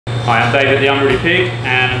Hi, I'm David the Unruly Pig,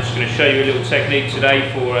 and I'm just going to show you a little technique today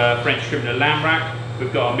for French trimming a lamb rack.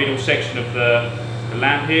 We've got a middle section of the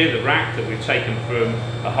lamb here, the rack that we've taken from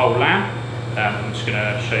a whole lamb. I'm just going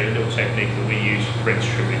to show you a little technique that we use for French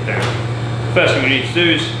trimming it down. First thing we need to do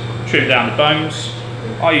is trim down the bones.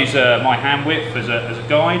 I use my hand width as a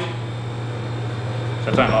guide,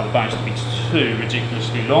 so I don't like the bones to be too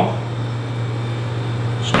ridiculously long.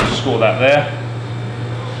 Just going to score that there.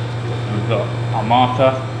 And we've got our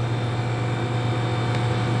marker.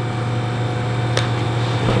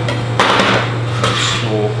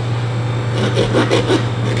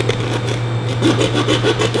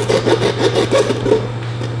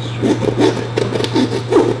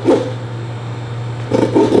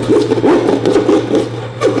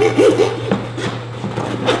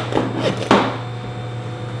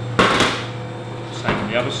 Same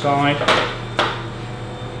on the other side.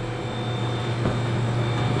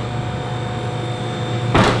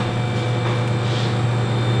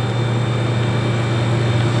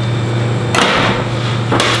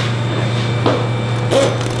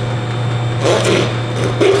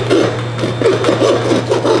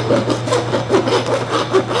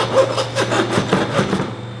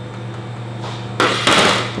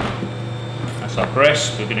 That's our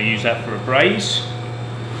breast. We're going to use that for a braise.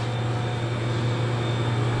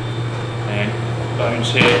 And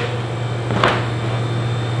bones here.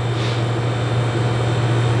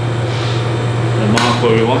 And mark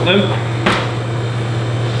where we want them.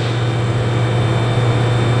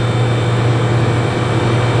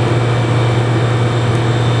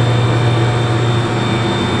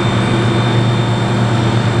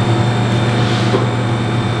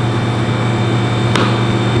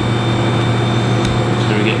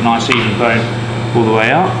 Nice even bone all the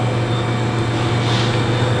way up,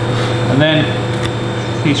 and then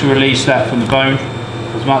need to release that from the bone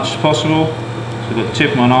as much as possible. So I've got the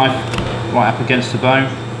tip of my knife right up against the bone.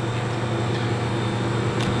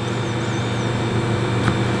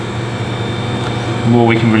 The more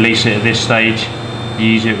we can release it at this stage, the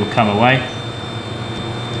easier it will come away.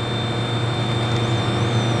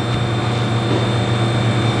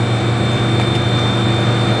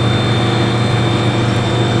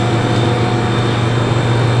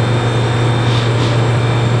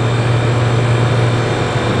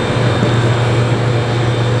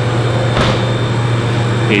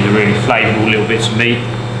 These are really flavourable little bits of meat,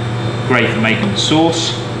 great for making the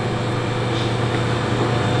sauce.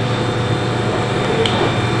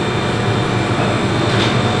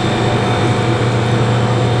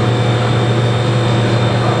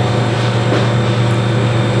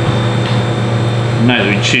 Note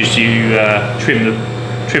that we choose to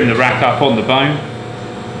trim the rack up on the bone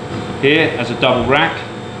here as a double rack.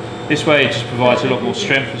 This way it just provides a lot more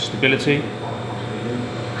strength and stability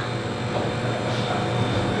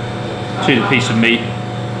to the piece of meat,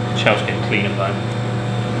 which helps get a cleaner bone.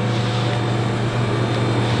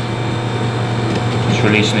 Just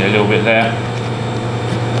releasing it a little bit there.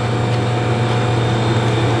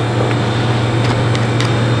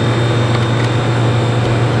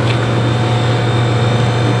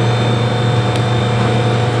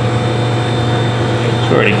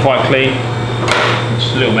 It's already quite clean.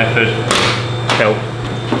 Just a little method to help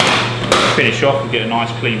finish off and get a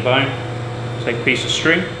nice clean bone. Take a piece of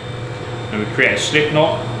string, and we create a slip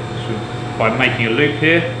knot by making a loop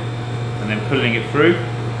here and then pulling it through.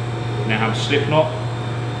 We now have a slip knot.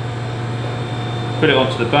 Put it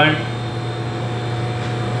onto the bone,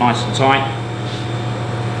 nice and tight,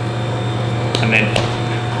 and then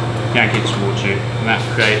yank it towards you, and that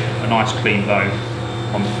will create a nice clean bone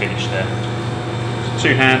on the finish there. So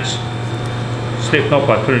 2 hands, slip knot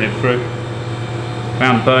by pulling it through,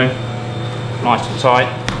 round the bone, nice and tight,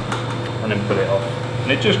 and then pull it off.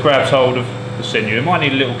 And it just grabs hold of the sinew. It might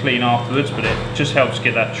need a little clean afterwards, but it just helps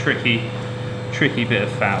get that tricky bit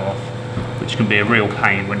of fat off, which can be a real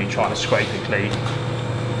pain when you're trying to scrape it clean.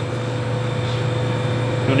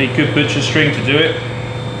 You'll need good butcher string to do it.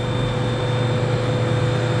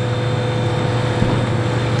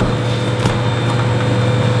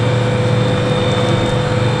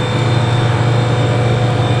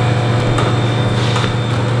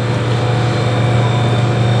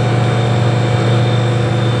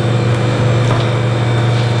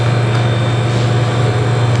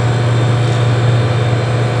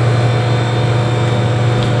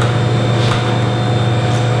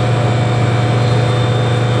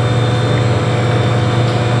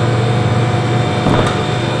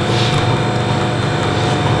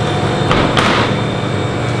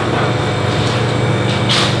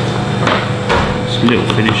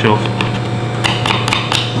 little finish off.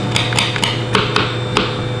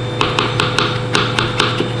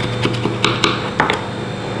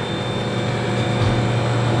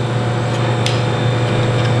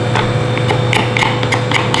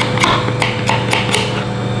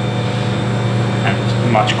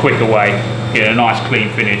 much quicker way, get a nice clean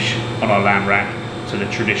finish on our lamb rack to the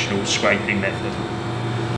traditional scraping method.